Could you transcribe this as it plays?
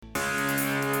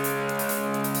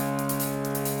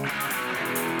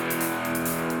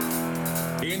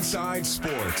Inside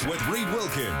Sports with Reed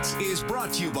Wilkins is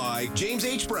brought to you by James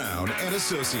H. Brown and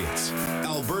Associates,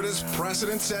 Alberta's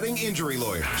precedent-setting injury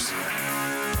lawyers.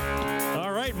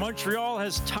 All right, Montreal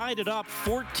has tied it up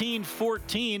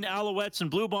 14-14. Alouettes and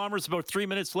Blue Bombers, about 3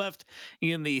 minutes left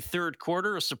in the third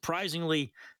quarter. A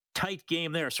surprisingly tight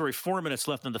game there. 4 minutes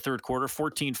left in the third quarter.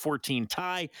 14-14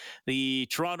 tie. The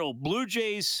Toronto Blue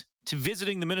Jays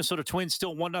visiting the Minnesota Twins,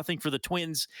 still 1-0 for the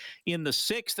Twins in the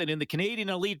sixth. And in the Canadian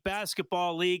Elite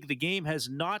Basketball League, the game has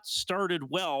not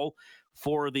started well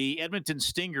for the Edmonton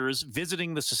Stingers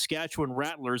visiting the Saskatchewan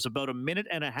Rattlers. About a minute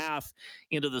and a half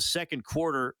into the second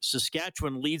quarter,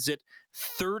 Saskatchewan leads it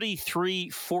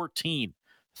 33-14.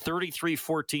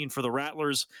 33-14 for the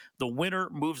Rattlers. The winner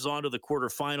moves on to the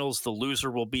quarterfinals. The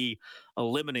loser will be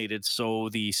eliminated. So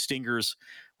the Stingers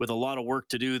with a lot of work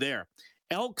to do there.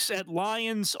 Elks at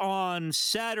Lions on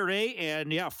Saturday,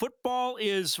 and football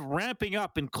is ramping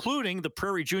up, including the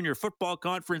Prairie Junior Football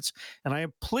Conference, and I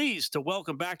am pleased to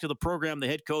welcome back to the program the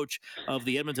head coach of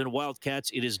the Edmonton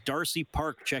Wildcats. It is Darcy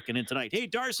Park checking in tonight. Hey,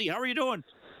 Darcy, how are you doing?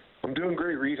 I'm doing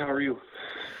great, Reed. How are you?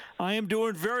 I am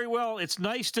doing very well. It's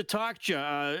nice to talk to you.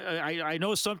 I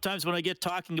know sometimes when I get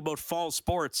talking about fall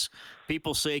sports,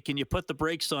 people say, can you put the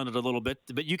brakes on it a little bit?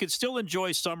 But you can still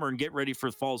enjoy summer and get ready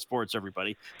for fall sports,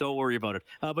 everybody. Don't worry about it.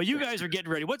 But you guys are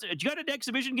getting ready. You got an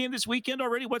exhibition game this weekend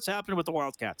already? What's happening with the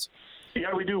Wildcats?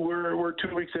 Yeah, we do. We're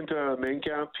 2 weeks into main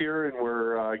camp here, and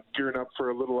we're gearing up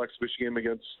for a little exhibition game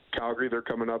against Calgary. They're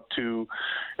coming up to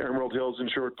Emerald Hills in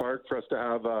Sherwood Park for us to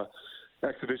have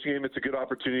exhibition game. It's a good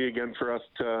opportunity again for us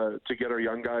to get our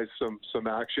young guys some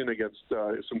action against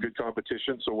some good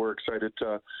competition. So we're excited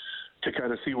to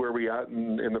kind of see where we at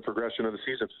in the progression of the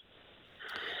season.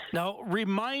 Now,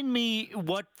 remind me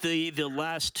what the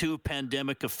last two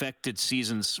pandemic affected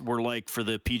seasons were like for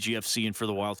the PGFC and for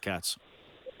the Wildcats.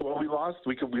 Well, we lost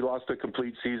a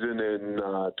complete season in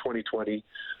 2020.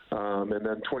 And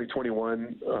then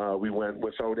 2021, we went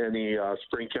without any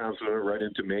spring camps. We went right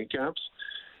into main camps.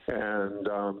 And,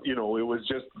 it was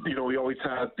just, we always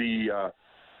had the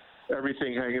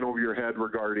everything hanging over your head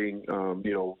regarding,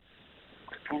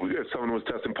 if someone was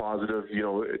testing positive,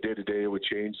 day to day it would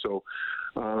change. So,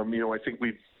 I think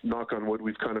knock on wood,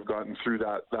 we've kind of gotten through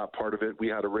that part of it. We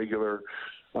had a regular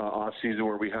off season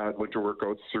where we had winter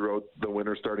workouts throughout the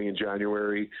winter starting in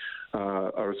January,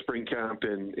 our spring camp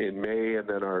in May, and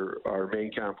then our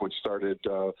main camp, which started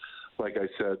like I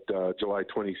said, July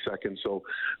 22nd. So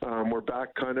we're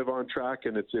back kind of on track,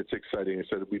 and it's exciting. I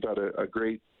said we've got a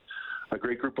great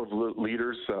group of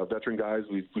leaders, veteran guys.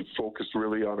 We've focused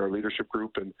really on our leadership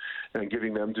group and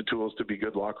giving them the tools to be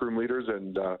good locker room leaders,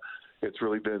 and it's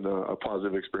really been a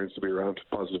positive experience to be around,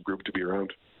 positive group to be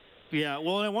around. Yeah,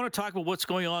 well, I want to talk about what's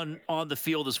going on the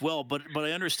field as well, but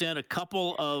I understand a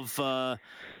couple of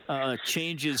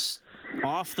changes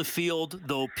off the field,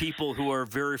 though, people who are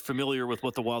very familiar with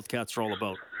what the Wildcats are all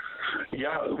about.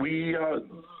 Yeah, we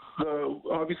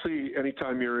obviously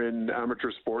anytime you're in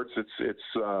amateur sports, it's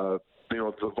the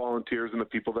volunteers and the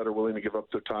people that are willing to give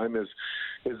up their time is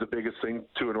the biggest thing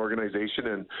to an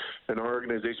organization, and our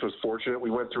organization was fortunate.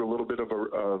 We went through a little bit of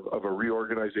a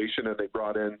reorganization, and they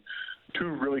brought in two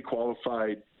really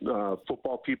qualified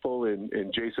football people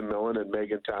in Jason Millen and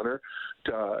Megan Tanner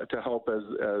to help as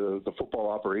the football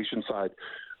operations side.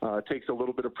 Takes a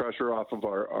little bit of pressure off of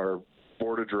our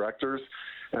board of directors,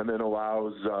 and then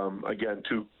allows, again,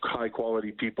 two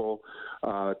high-quality people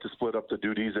to split up the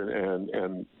duties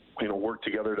and work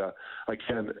together to,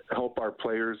 again, help our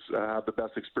players have the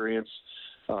best experience,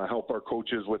 help our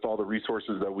coaches with all the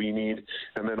resources that we need,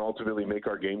 and then ultimately make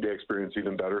our game day experience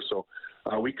even better. So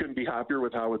we couldn't be happier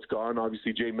with how it's gone.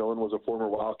 Obviously, Jay Millen was a former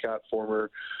Wildcat, former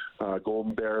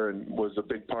Golden Bear, and was a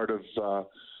big part of,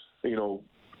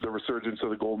 the resurgence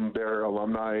of the Golden Bear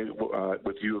alumni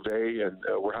with U of A, and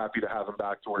we're happy to have him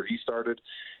back to where he started.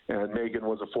 And Megan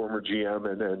was a former GM,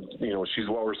 and she's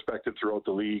well respected throughout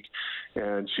the league,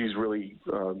 and she's really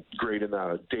great in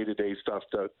the day-to-day stuff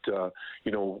that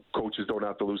coaches don't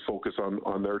have to lose focus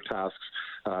on their tasks.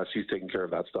 She's taking care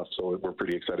of that stuff, so we're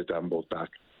pretty excited to have them both back.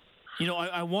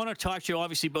 I want to talk to you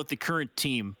obviously about the current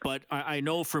team, but I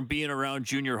know from being around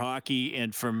junior hockey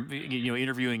and from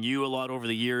interviewing you a lot over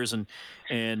the years, and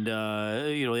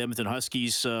the Edmonton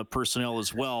Huskies personnel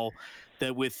as well,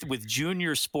 that with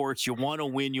junior sports you want to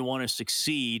win, you want to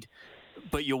succeed,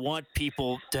 but you want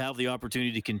people to have the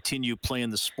opportunity to continue playing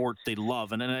the sport they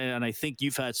love, and I think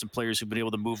you've had some players who've been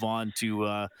able to move on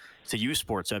to youth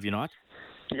sports, have you not?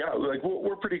 Yeah,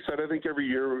 we're pretty excited. I think every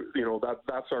year,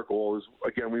 that's our goal is,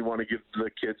 again, we want to give the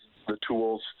kids the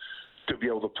tools to be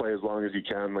able to play as long as you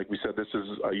can. Like we said, this is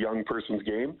a young person's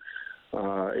game.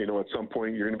 At some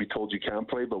point you're going to be told you can't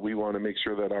play, but we want to make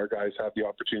sure that our guys have the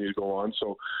opportunity to go on.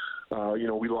 So,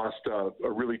 we lost a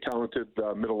really talented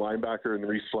middle linebacker in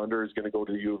Reese Flunder, who's going to go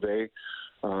to the U of A.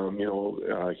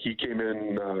 He came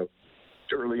in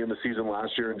early in the season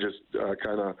last year and just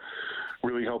kind of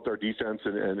really helped our defense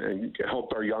and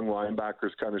helped our young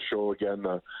linebackers kind of show again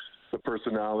the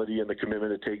personality and the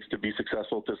commitment it takes to be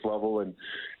successful at this level. And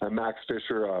Max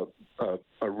Fisher,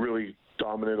 a really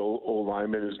dominant old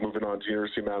lineman, is moving on to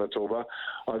University of Manitoba.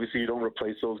 Obviously, you don't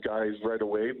replace those guys right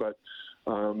away, but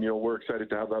we're excited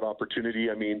to have that opportunity.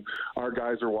 I mean, our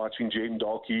guys are watching Jaden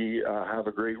Dalkey have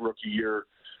a great rookie year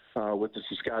with the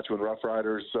Saskatchewan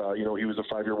Roughriders. He was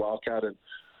a 5-year Wildcat, and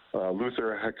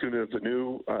Luther Hakuna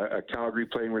Vanu at Calgary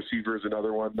playing receiver is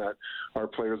another one that our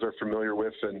players are familiar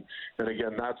with. And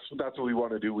again, that's what we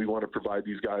want to do. We want to provide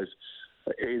these guys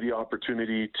the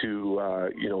opportunity to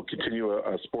continue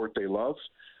a sport they love,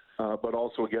 but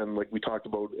also again, like we talked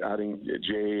about, adding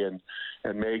Jay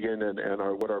and Megan and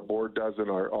what our board does and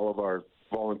all of our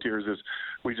volunteers is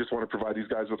we just want to provide these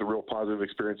guys with a real positive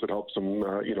experience that helps them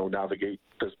navigate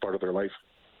this part of their life.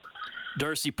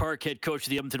 Darcy Park, head coach of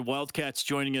the Edmonton Wildcats,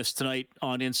 joining us tonight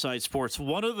on Inside Sports.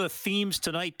 One of the themes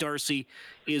tonight, Darcy,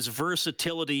 is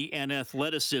versatility and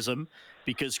athleticism,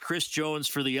 because Chris Jones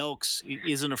for the Elks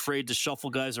isn't afraid to shuffle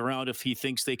guys around if he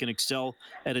thinks they can excel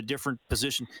at a different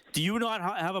position. Do you not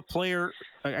have a player?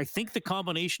 I think the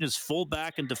combination is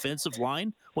fullback and defensive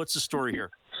line. What's the story here?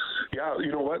 Yeah,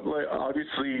 you know what?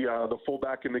 Obviously, the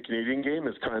fullback in the Canadian game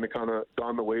has kind of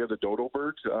gone the way of the dodo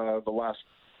bird the last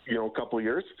couple of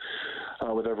years,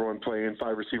 with everyone playing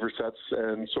 5 receiver sets.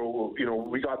 And so,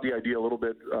 we got the idea a little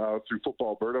bit through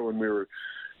Football Alberta when we were,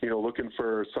 looking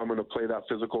for someone to play that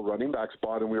physical running back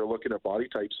spot, and we were looking at body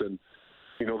types, and,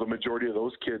 the majority of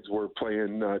those kids were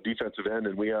playing defensive end,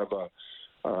 and we have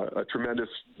a tremendous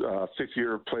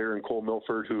 6th-year player in Cole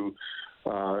Milford who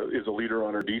is a leader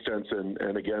on our defense.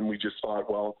 And again, we just thought,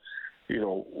 well,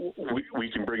 we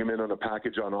can bring him in on a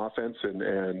package on offense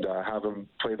and have him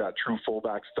play that true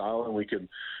fullback style, and we can,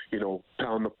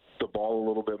 pound the ball a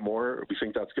little bit more. We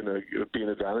think that's going to be an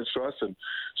advantage to us. And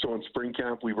so in spring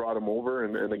camp, we brought him over,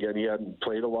 and again, he hadn't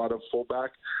played a lot of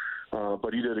fullback,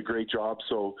 but he did a great job.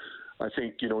 So I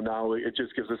think, now it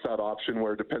just gives us that option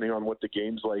where, depending on what the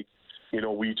game's like,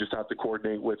 we just have to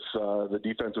coordinate with the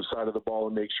defensive side of the ball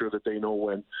and make sure that they know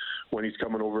when he's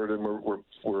coming over it, and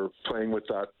we're playing with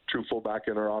that true fullback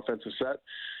in our offensive set,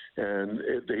 and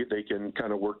they can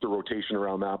kind of work the rotation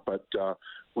around that. But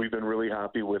we've been really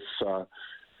happy with the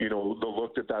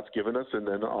look that's given us, and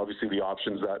then obviously the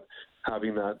options that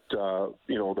having that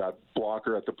that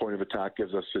blocker at the point of attack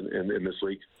gives us in this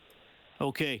league.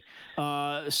 Okay,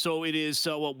 so it is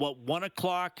 1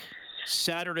 o'clock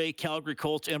Saturday, Calgary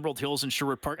Colts, Emerald Hills, and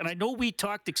Sherwood Park. And I know we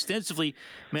talked extensively,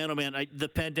 man, oh man, the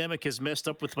pandemic has messed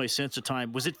up with my sense of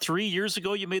time. Was it 3 years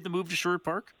ago you made the move to Sherwood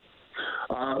Park?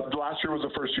 Last year was the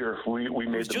first year we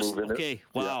made the move in it. Okay,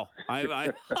 wow.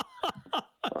 Yeah.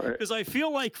 Because I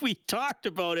feel like we talked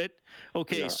about it.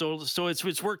 Okay, yeah. So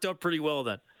it's worked out pretty well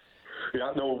then.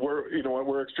 Yeah, no,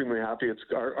 we're extremely happy. It's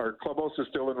our clubhouse is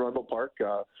still in Rundle Park.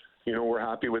 We're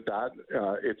happy with that.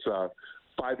 It's a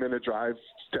 5-minute drive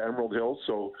to Emerald Hills.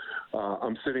 So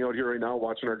I'm sitting out here right now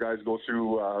watching our guys go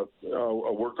through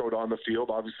a workout on the field.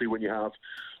 Obviously, when you have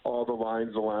all the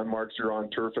lines, the landmarks, you're on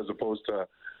turf as opposed to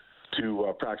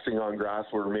practicing on grass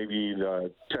where maybe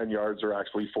the 10 yards are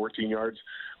actually 14 yards.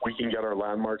 We can get our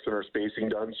landmarks and our spacing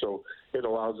done. So it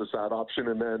allows us that option.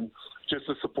 And then just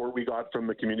the support we got from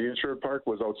the community in Sherwood Park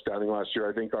was outstanding last year.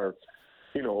 I think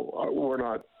we're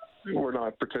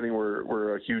not pretending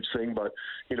we're a huge thing, but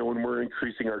when we're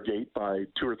increasing our gate by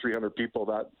 200 or 300 people,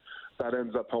 that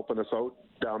ends up helping us out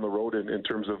down the road in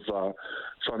terms of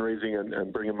fundraising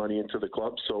and bringing money into the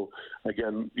club. So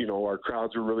again, our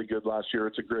crowds were really good last year.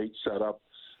 It's a great setup,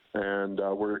 and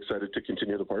we're excited to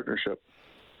continue the partnership.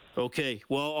 Okay,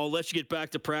 well, I'll let you get back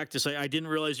to practice. I didn't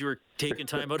realize you were taking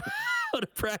time out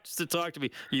of practice to talk to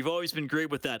me. You've always been great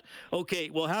with that. Okay,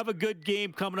 well, have a good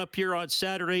game coming up here on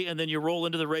Saturday, and then you roll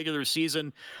into the regular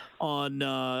season on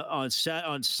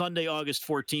Sunday, August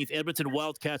 14th.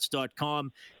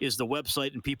 EdmontonWildcats.com is the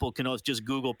website, and people can just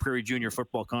Google Prairie Junior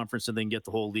Football Conference and then get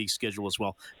the whole league schedule as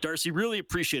well. Darcy, really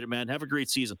appreciate it, man. Have a great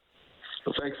season.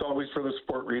 Well, thanks always for the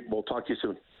support, Reed. We'll talk to you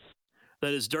soon.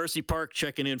 That is Darcy Park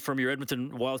checking in from your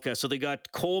Edmonton Wildcats. So they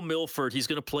got Cole Milford. He's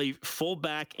going to play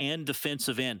fullback and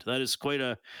defensive end. That is quite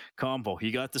a combo.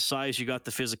 You got the size, you got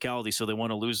the physicality, so they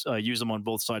want to use them on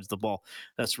both sides of the ball.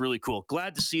 That's really cool.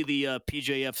 Glad to see the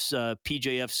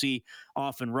PJFC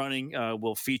off and running.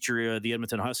 Will feature the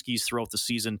Edmonton Huskies throughout the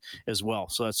season as well.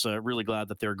 So that's really glad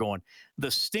that they're going. The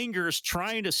Stingers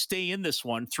trying to stay in this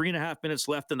one. 3.5 minutes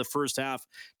left in the first half,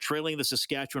 trailing the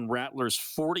Saskatchewan Rattlers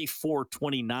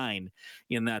 44-29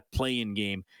 in that play-in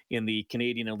game in the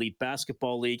Canadian Elite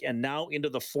Basketball League. And now into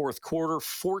the fourth quarter,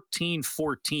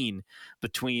 14-14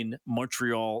 between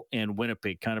Montreal and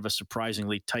Winnipeg. Kind of a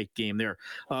surprisingly tight game there.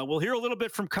 We'll hear a little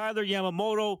bit from Kyler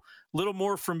Yamamoto, a little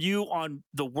more from you on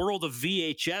the world of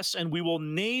VHS, and we will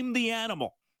name the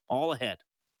animal all ahead.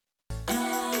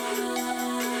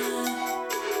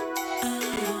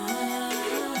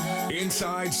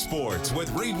 Inside Sports with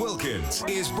Reed Wilkins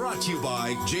is brought to you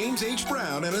by James H.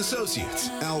 Brown and Associates,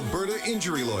 Alberta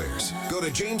Injury Lawyers. Go to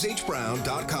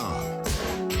jameshbrown.com.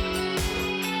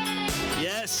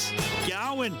 Yes,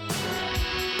 Gowan.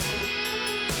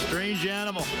 Strange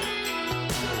animal.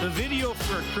 The video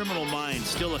for A Criminal Mind,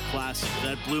 still a classic.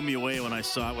 That blew me away when I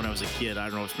saw it when I was a kid. I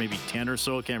don't know, it's maybe 10 or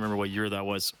so. I can't remember what year that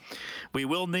was. We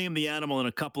will name the animal in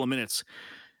a couple of minutes.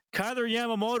 Kyler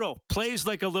Yamamoto plays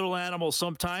like a little animal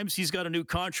sometimes. He's got a new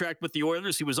contract with the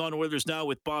Oilers. He was on Oilers Now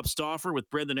with Bob Stauffer, with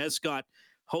Brendan Escott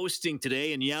hosting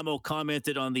today, and Yamo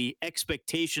commented on the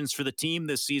expectations for the team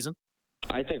this season.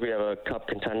 I think we have a cup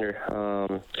contender.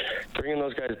 Bringing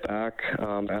those guys back,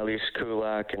 at least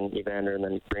Kulak and Evander, and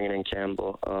then bringing in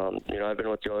Campbell. I've been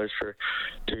with the Oilers for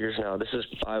 2 years now. This is,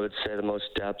 I would say, the most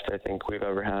depth I think we've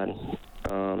ever had, as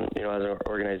an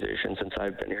organization since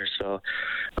I've been here. So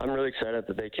I'm really excited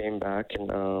that they came back, and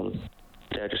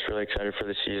just really excited for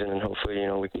the season, and hopefully,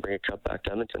 we can bring a cup back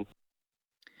to Edmonton.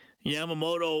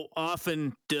 Yamamoto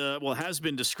often, has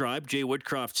been described, Jay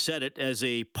Woodcroft said it, as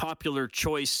a popular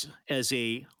choice as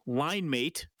a line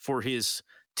mate for his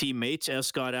teammates.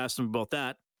 Escott asked him about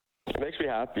that. It makes me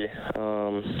happy.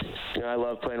 I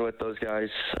love playing with those guys.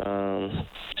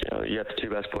 You got the two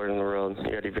best players in the world.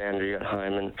 You got Evander, you got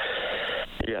Hyman,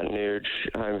 you got Nuge.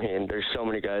 I mean, there's so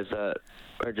many guys that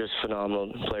are just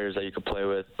phenomenal players that you could play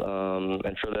with.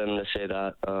 And for them to say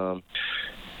that,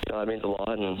 that means a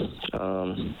lot. And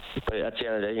but at the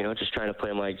end of the day, just trying to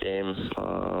play my game,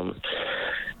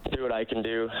 do what I can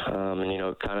do,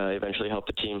 and kind of eventually help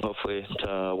the team, hopefully,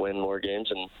 to win more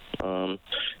games and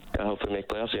hopefully make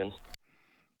playoffs again.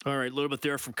 All right, a little bit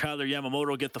there from Kyler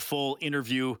Yamamoto. Get the full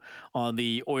interview on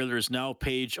the Oilers Now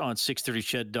page on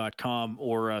 630ched.com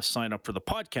or sign up for the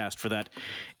podcast for that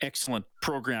excellent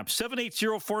program.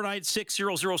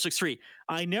 780-496-0063.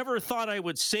 I never thought I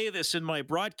would say this in my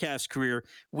broadcast career.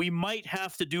 We might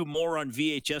have to do more on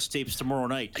VHS tapes tomorrow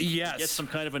night. Yes. Get some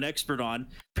kind of an expert on.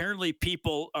 Apparently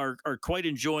people are quite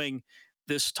enjoying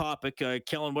this topic.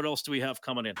 Kellen, what else do we have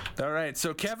coming in? All right.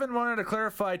 So Kevin wanted to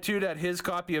clarify, too, that his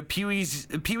copy of Pee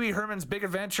Wee Herman's Big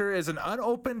Adventure is an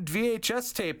unopened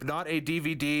VHS tape, not a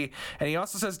DVD. And he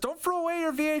also says, don't throw away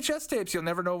your VHS tapes. You'll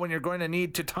never know when you're going to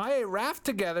need to tie a raft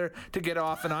together to get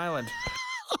off an island.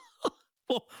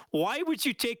 Well, why would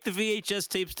you take the VHS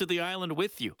tapes to the island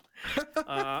with you?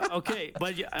 Okay.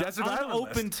 But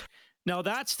unopened. Now,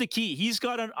 that's the key. He's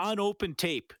got an unopened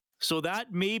tape. So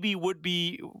that maybe would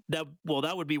be that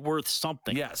would be worth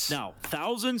something. Yes. Now,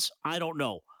 thousands, I don't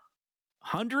know.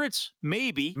 Hundreds,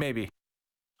 maybe. Maybe.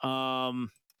 But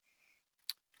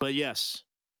yes.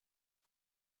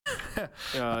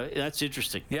 That's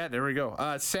interesting. Yeah, there we go.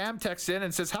 Sam texts in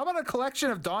and says, how about a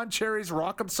collection of Don Cherry's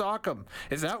Rock'em Sock'em?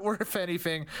 Is that worth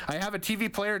anything? I have a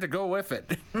TV player to go with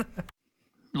it.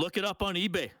 Look it up on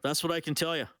eBay. That's what I can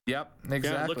tell you. Yep, exactly.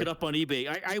 Yeah, look it up on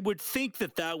eBay. I would think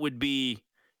that would be...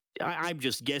 I'm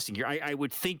just guessing here. I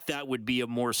would think that would be a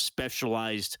more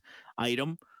specialized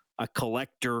item, a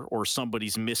collector, or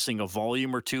somebody's missing a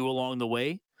volume or two along the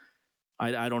way.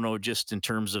 I don't know, just in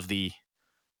terms of the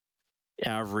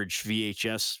average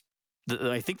VHS.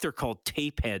 I think they're called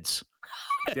tape heads.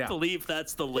 I believe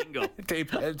that's the lingo.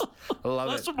 Tape heads.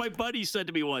 Love That's it. what my buddy said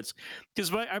to me once.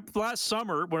 Because last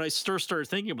summer, when I started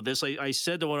thinking about this, I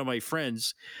said to one of my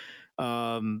friends,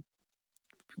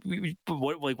 what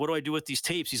do I do with these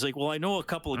tapes? He's like, well, I know a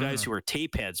couple of guys who are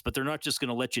tape heads, but they're not just going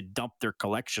to let you dump their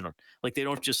collection. Like, they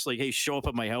don't just hey, show up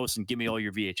at my house and give me all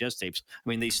your VHS tapes. I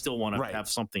mean, they still want to have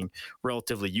something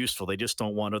relatively useful. They just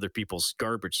don't want other people's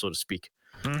garbage, so to speak.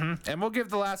 Mm-hmm. And we'll give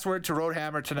the last word to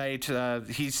Roadhammer tonight.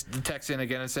 He's texts in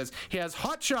again and says he has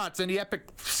Hot Shots in the epic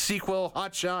sequel,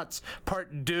 Hot Shots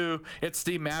Part 2. It's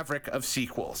the Maverick of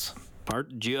sequels.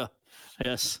 Part 2.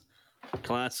 Yes.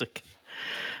 Classic.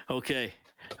 Okay.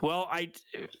 Well, I,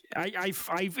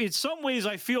 in some ways,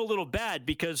 I feel a little bad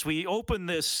because we opened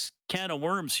this can of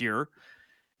worms here,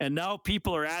 and now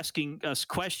people are asking us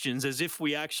questions as if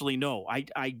we actually know.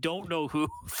 I don't know who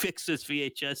fixes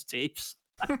VHS tapes.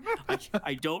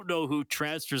 I don't know who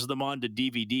transfers them onto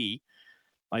DVD.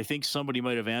 I think somebody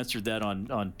might have answered that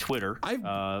on Twitter.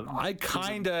 I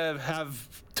kind of have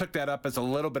took that up as a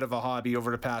little bit of a hobby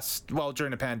over the past,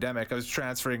 during the pandemic. I was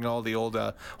transferring all the old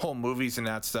home movies and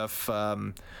that stuff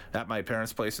at my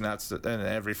parents' place and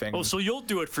everything. Oh, so you'll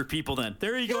do it for people then.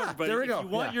 There you go, everybody. There we go. If you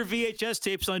want your VHS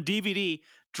tapes on DVD,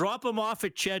 drop them off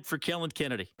at Ched for Kellen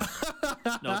Kennedy.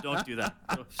 No, don't do that.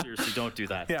 No, seriously, don't do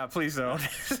that. Yeah, please don't.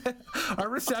 Our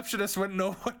receptionist wouldn't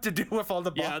know what to do with all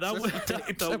the boxes. Yeah,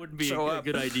 that wouldn't be a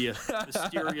good idea.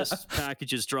 Mysterious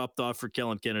packages dropped off for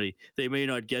Kellen Kennedy. They may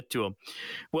not get to them.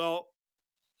 Well,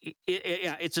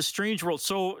 it's a strange world.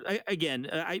 So, again,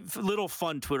 little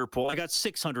fun Twitter poll. I got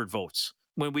 600 votes.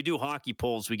 When we do hockey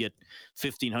polls, we get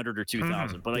 1,500 or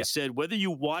 2,000. But I said, whether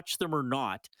you watch them or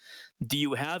not, do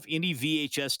you have any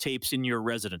VHS tapes in your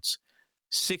residence?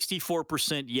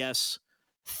 64% yes,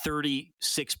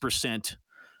 36%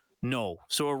 no.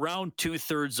 So around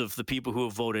 2/3 of the people who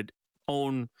have voted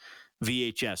own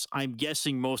VHS. I'm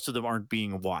guessing most of them aren't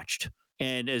being watched.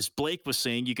 And as Blake was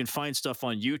saying, you can find stuff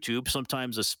on YouTube.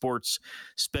 Sometimes a sports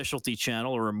specialty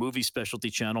channel or a movie specialty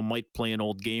channel might play an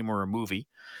old game or a movie.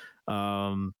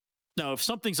 Now, if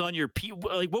something's on your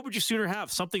what would you sooner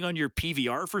have? Something on your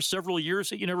PVR for several years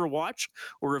that you never watch,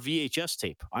 or a VHS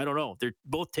tape? I don't know. They're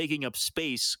both taking up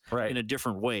space in a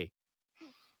different way.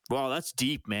 Wow, that's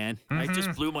deep, man. I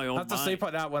just blew my own mind. I'll have to sleep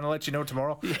on that one. I'll let you know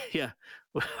tomorrow. Yeah.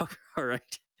 All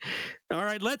right.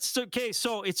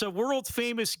 So it's a world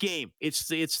famous game. It's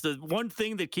the one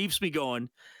thing that keeps me going.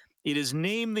 It is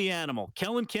Name the Animal.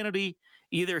 Kellen Kennedy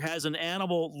either has an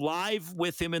animal live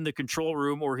with him in the control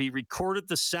room, or he recorded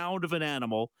the sound of an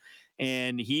animal,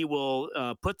 and he will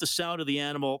put the sound of the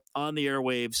animal on the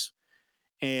airwaves,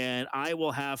 and I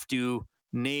will have to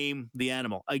name the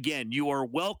animal. Again, you are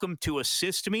welcome to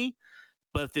assist me,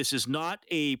 but this is not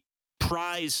a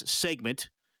prize segment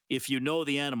if you know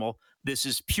the animal. This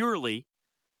is purely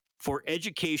for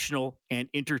educational and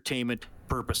entertainment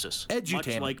purposes,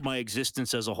 much like my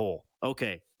existence as a whole.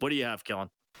 Okay, what do you have, Kellen?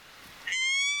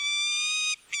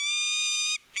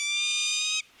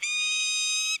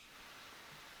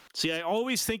 See, I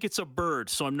always think it's a bird,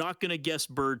 so I'm not going to guess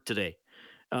bird today,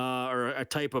 or a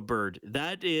type of bird.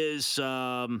 That is,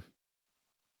 I'm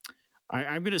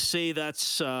going to say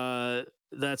that's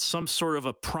some sort of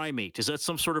a primate. Is that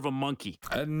some sort of a monkey?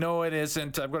 No, it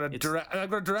isn't. I'm going to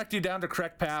direct you down the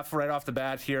correct path right off the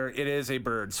bat here. It is a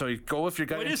bird. So you go with your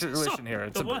gut intuition here.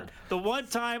 It's a bird. The one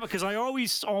time, because I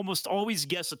almost always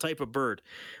guess a type of bird.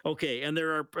 Okay, and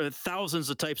there are thousands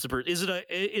of types of birds. Is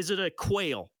it a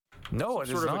quail? No, it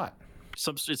is not.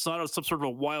 It's not some sort of a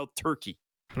wild turkey.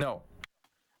 No.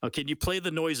 Can you play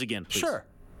the noise again, please? Sure.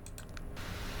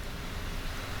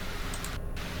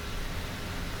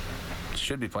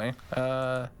 Should be playing.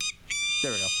 There we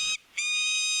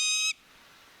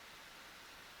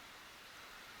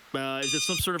go. Is it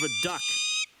some sort of a duck?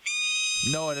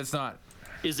 No, it is not.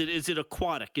 Is it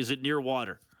aquatic? Is it near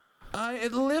water?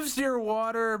 It lives near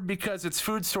water because its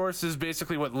food source is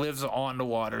basically what lives on the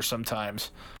water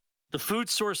sometimes. The food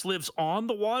source lives on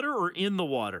the water or in the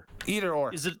water? Either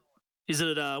or. Is it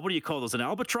what do you call those? An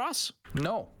albatross?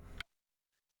 No.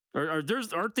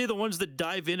 Aren't they the ones that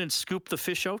dive in and scoop the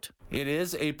fish out? It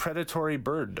is a predatory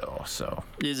bird, though. So.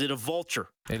 Is it a vulture?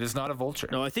 It is not a vulture.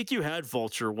 No, I think you had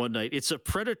vulture one night. It's a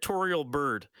predatorial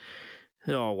bird.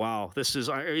 Oh wow! Is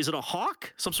it a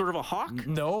hawk? Some sort of a hawk?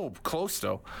 No, close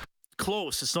though.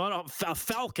 Close. It's not a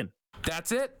falcon.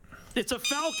 That's it. It's a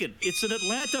falcon. It's an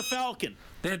Atlanta falcon.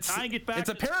 It's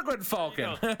a peregrine falcon.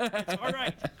 All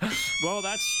right. Well,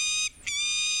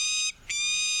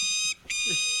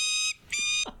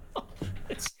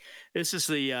 this is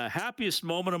the happiest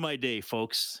moment of my day,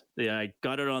 folks. Yeah, I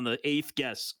got it on the 8th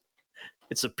guess.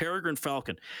 It's a peregrine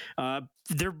falcon.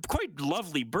 They're quite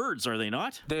lovely birds, are they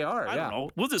not? They are. I don't know.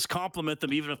 We'll just compliment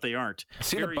them even if they aren't. I've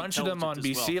seen a bunch of them on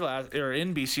BC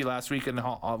in BC last week,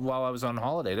 while I was on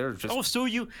holiday. They're just so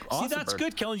you awesome see that's bird.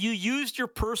 Good, Kellen. You used your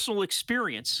personal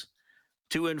experience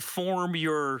to inform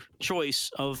your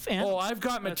choice of animals. Oh, I've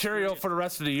got material for the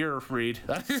rest of the year, Reed.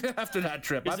 After that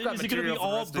trip, I've got material. Is it going to be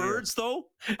all birds, though?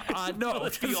 No, Will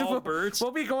it be all birds.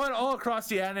 We'll be going all across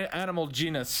the animal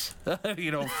genus, throughout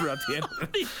the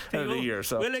end of the year.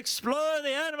 So we'll explore the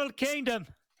animal kingdom.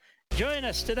 Join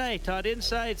us tonight on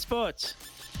Inside Sports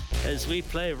as we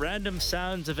play random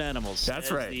sounds of animals.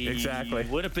 That's right, exactly.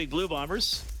 Winnipeg Blue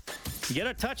Bombers get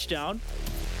a touchdown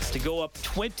to go up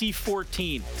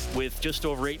 20-14 with just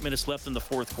over 8 minutes left in the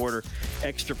fourth quarter.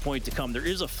 Extra point to come. There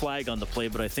is a flag on the play,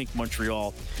 but I think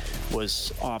Montreal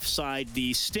was offside.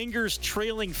 The Stingers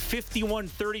trailing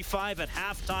 51-35 at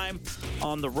halftime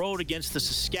on the road against the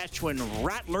Saskatchewan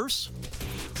Rattlers.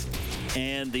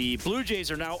 And the Blue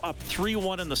Jays are now up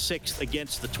 3-1 in the sixth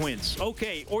against the Twins.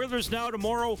 Okay, Oilers Now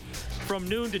tomorrow from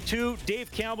noon to 2.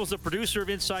 Dave Campbell's the producer of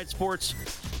Inside Sports.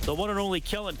 The one and only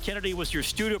Kellen Kennedy was your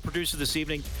studio producer this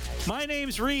evening. My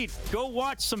name's Reed. Go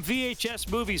watch some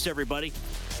VHS movies, everybody.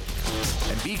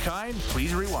 And be kind,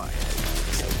 please rewind.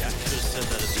 Yeah, I should have said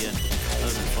that at the end. That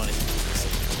would have been fun.